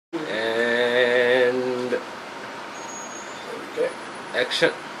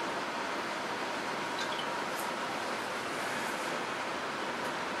Action.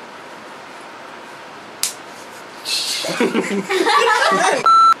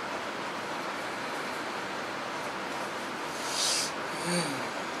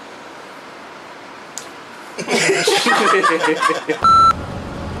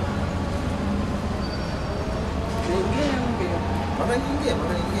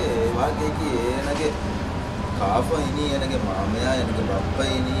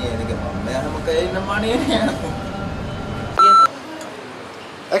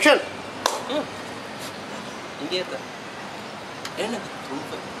 Action. India enak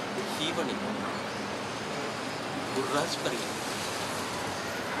rumpa hibani burraj pari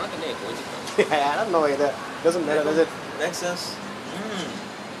makane koji I don't know either. Doesn't matter, does it? makes sense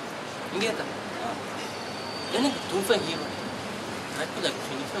India enak rumpa hibani aku like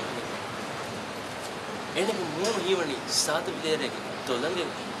finish me enak moon hibani saat videre tolange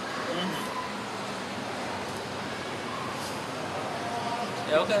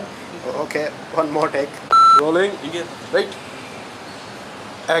yeah, okay. Okay, one more take. Rolling. India. Wait.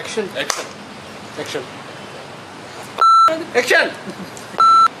 Action. Action. Action. Action.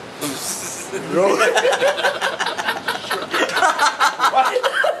 Roll.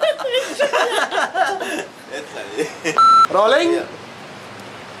 Rolling.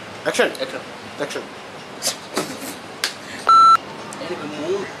 Action. Action. Action. enak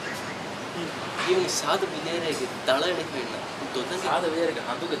moon hibani saat videre tala enak venna saat videre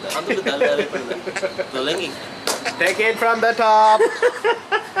handuke dal tolange Take it from the top.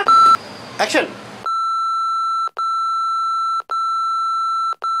 Action.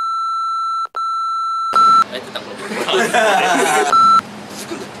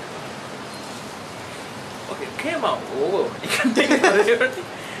 Okay, came out. Oh, you can take it.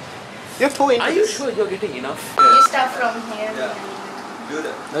 You're too interested. Are you sure you're getting enough? You start from here. Yeah. Do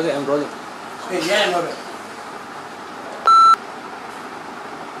that. Okay, I'm rolling. Hey, yeah, I'm rolling.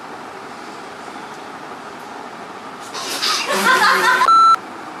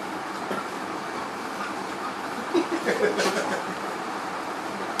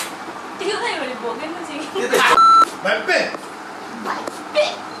 Tiếng này mà để buộc cái gì? Balpe.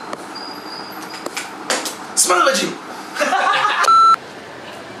 Smell the you.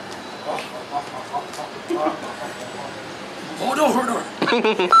 Hold on.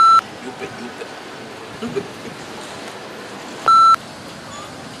 You bet.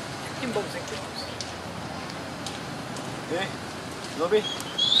 Okay, Lobby.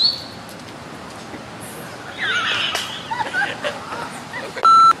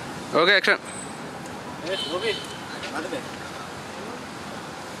 Okay, action. Hey, Lobby. Hey,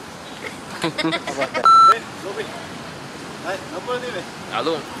 Lobby. Hey, no problem.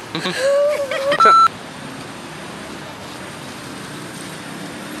 Hello.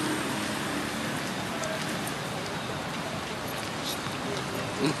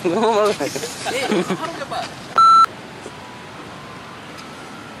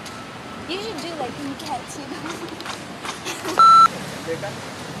 You should do like in cats, you know.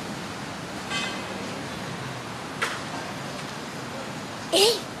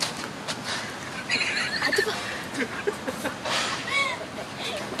 Hey!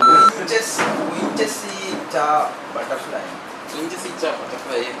 Butterfly.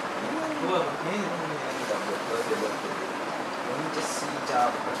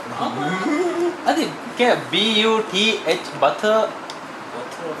 I think BUTH butter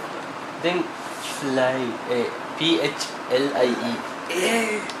then fly PHLIE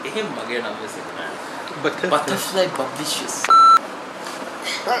එහෙම මගේ නම butterfly publishers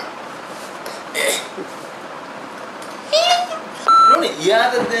Roni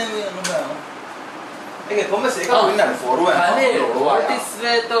යාද දැන් ඒක කොහමද ඒක වෙන්නේ ෆෝරුවන් අනේ what is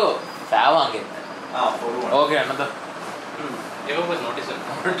වෙතෝ සාවංගෙන් ෆෝරුවන් Okay, another. ඒක කොහොමද notice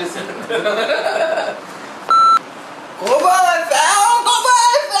Notice.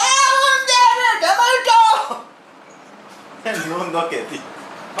 Non che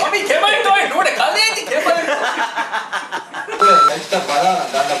Mami che mai toi non è calenti che mai Questa bala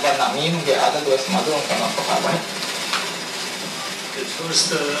dalla bala min che ada due smadu non sono papà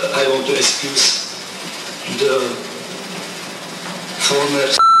First, I want to excuse the former.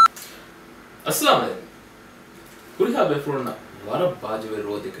 Assalamu alaikum. Kuriha befurna wara bajuwe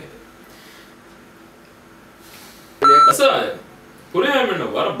rodike. Assalamu alaikum. Kuriha menna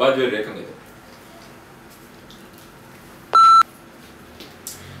wara bajuwe rekangide.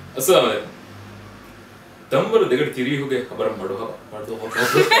 Assalamu alaikum. Dambar degar tiri hoge khabar maduha maduha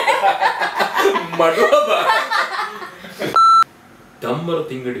Dambar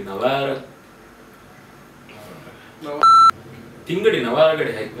tingadi navara ತಿಂಗಡಿ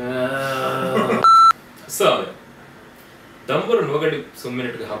ನವಾರಗಡಿ high ಸಾವೆ ದಂಬರು ನವಗಡಿ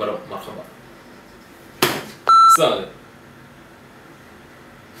ಸುಮ್ಮಿನಿಟ್ಗೆ ಹಬರ ಮರ್ಹಬ ಸಾವೆ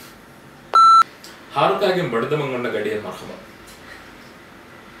ಹಾರುಕಾಗೆ ಬಡದ ಮಂಗಣ್ಣ ಗಡಿಯ ಮರ್ಹಬ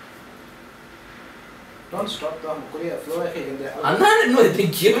Don't stop the Korea flow again there. ಅನ್ನಾನೆ ನೋಡಿ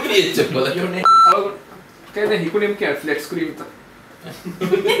ಗೆಮ್ಮಿ ಹೆಚ್ಚಪ್ಪದ ಅವಾಗ ಕೈದ ಹಿಕುನಿಮ್ಕೆ flex cream ತ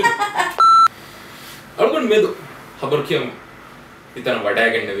ಅಳ್ಕೊಂಡು ಮೇದು ಹಬರ್ಕೆ ಇತನ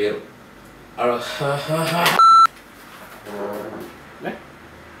ವಡಾಗಣ್ಣ wear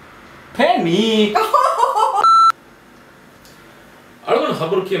ಪೆನಿ ಅಳ್ಕೊಂಡು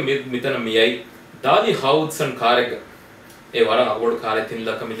ಹಬರ್ಕೆ ಮಿತನ ಮಿಯೈ ದಾದಿ ಹೌದ್ಸನ್ ಕಾರೆಗ ಏ ವರ ಅಗೋಡ್ ಕಾರೆ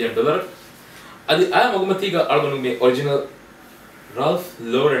ತಿನ್ಲಕ $1 million ಅದು ಆ ಮಗುಮತಿಗ ಅಳ್ಕೊಂಡು May original Ralph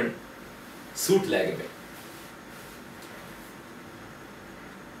ಲೋರೆನ್ suit ಲಾಗಿದೆ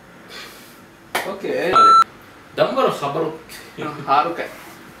okay ದಂಬರ ಖಬರು ಹಾರುಕ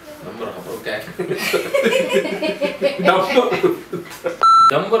ದಂಬರ ಖಬರು ಕ್ಯಾ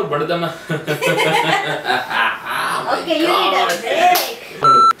ದಂಬರ ಬಡದಮ Okay, you need a break.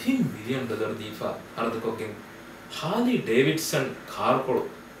 $10 million Deepa ಅರ್ಧಕ್ಕೋಗಿ holy Davidson car ಕೊಡು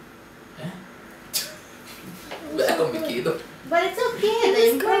ಇದು But it's okay. The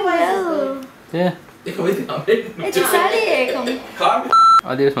improvise is good. It's exciting.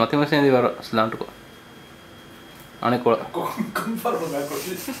 Adi is nothing much in the slant ko. Anikola.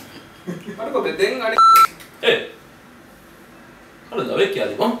 ಅಡ್ಕೋ ಬೆದೆಂಗ್ ಅಡಿ ಏ ಅಲ್ಲ ಲವೇಕಿ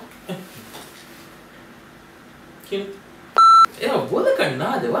ಆದಿ ಬಾ ಕಿನ್ ಏ ಬೋದ ಕಣ್ಣ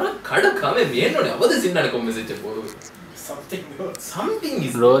ದೇವರ ಕಡಕ ಮೇ ಮೇನ್ ನೋಡಿ ಅವದ ಸಿನ್ನಡ ಮೆಸೇಜ್ ಬೋದು something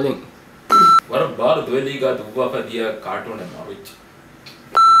is Rolling. ವರ ಬಾರ್ ದ್ವೆಲಿಗ ದುವ್ವಾ ಪದಿಯ ಕಾರ್ಟೂನ್ ಮಾವಿಚ್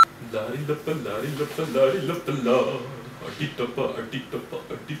ಲಾರಿ ಲಪ್ಪ ಲಾ ಅಡಿ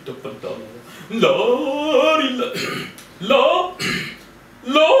ಟಪ್ಪ ಲಾರಿ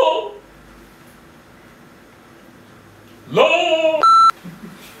ಲಾ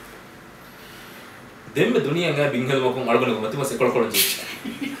ದೆಮ್ಮೆ ದುನಿಯಂಗ ಬಿಂಗಲ್ ಮಕ್ಕ ಮಾಡ್ಕೊಂಡು ಮತ್ತೆ ಮತ್ತೆ ಕೊಳ್ಕೊಳ್ಳೋದು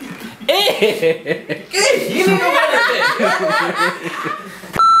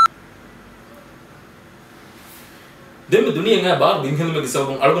ದೆಮ್ಮೆ ದುನಿಯಂಗ ಬಾರ್ ಬಿಂಗಲ್ ಮಕ್ಕ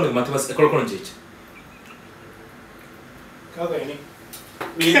ಸಬ ಅಳ್ಕೊಂಡು ಮತ್ತೆ ಮತ್ತೆ ಕೊಳ್ಕೊಳ್ಳೋದು ಜೀಚ್ Kaga ini.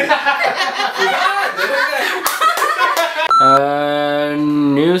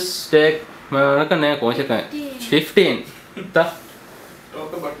 News tech mana kan ya kau cakap 15 tak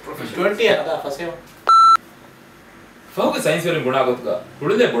talk about professional 20 ada first year. ಫೋಗ science ವರೆ ಗುಣ ಆಗೋದ್ಗ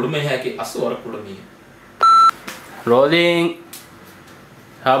ಹುಡುಲೆ ಬಡುಮೈ ಹಾಕಿ ಅಸು ಹೊರ ಕುಡುಮಿ rolling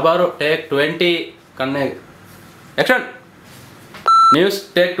habaru take 20 kanne action news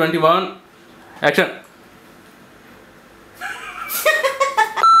take 21 action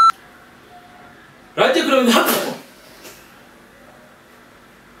ರಾಜ್ಯ ಗೃಹದ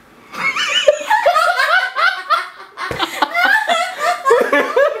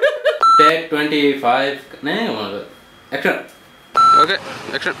take 25 nahi action okay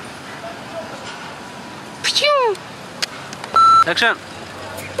action action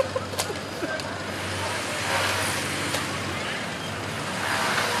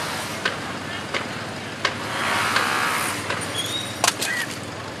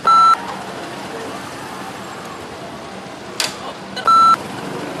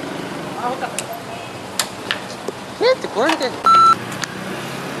Niente, ponte.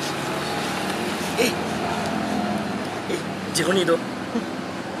 Gironito.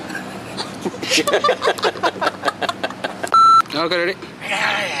 Okay, ready?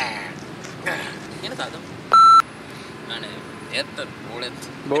 Ini tak tahu. Mana? Itu boleh.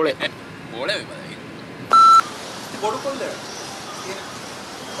 Boleh. Boleh memang. Bodu kolle.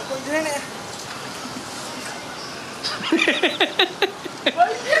 Apa ini?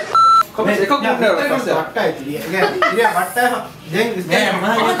 Come se come ne ora Basta batta itu dia. Dia batta jeng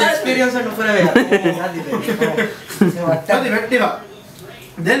Mana experience anu pura ya? Tadi vettiva.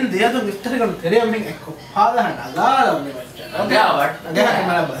 Then dia tu misteri kan teriya min ekko pada nagala unne batta. Okay. Aga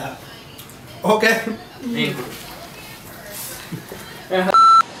kamala bada. Okay.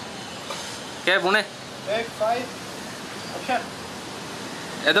 क्या बुने Take 5. Action.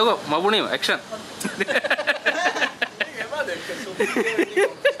 ये देखो मबुनी action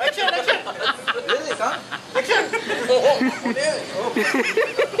Action. Really, sir? Action.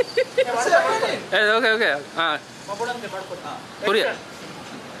 Okay okay हाँ पूरी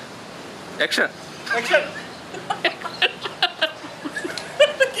action Action.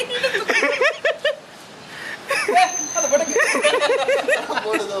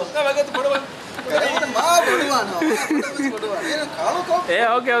 ए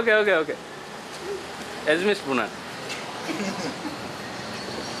okay okay okay okay एजमिस पुना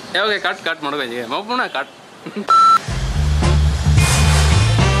okay cut ಮಾಡ್ಬೇಕು ಮಬ್ಬುಣ cut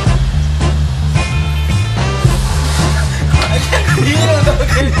Hero